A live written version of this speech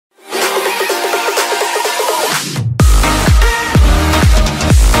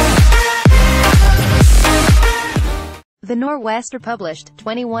The Norwester Published,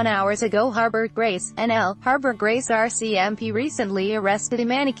 21 hours ago. Harbour Grace, NL, Harbour Grace RCMP recently arrested a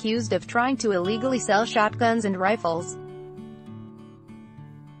man accused of trying to illegally sell shotguns and rifles.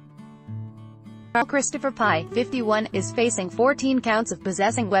 Karl Christopher Pye, 51, is facing 14 counts of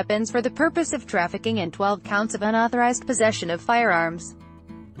possessing weapons for the purpose of trafficking and 12 counts of unauthorized possession of firearms.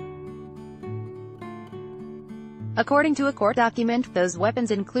 According to a court document, those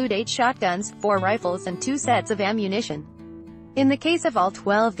weapons include 8 shotguns, 4 rifles and 2 sets of ammunition. In the case of all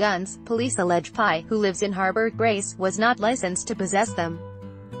 12 guns, police allege Pye, who lives in Harbour Grace, was not licensed to possess them.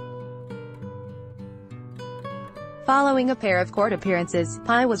 Following a pair of court appearances,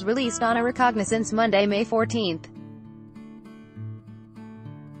 Pye was released on a recognizance Monday, May 14.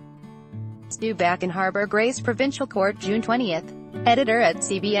 Due back in Harbour Grace Provincial Court June 20. Editor at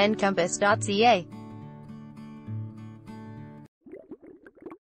cbncompass.ca.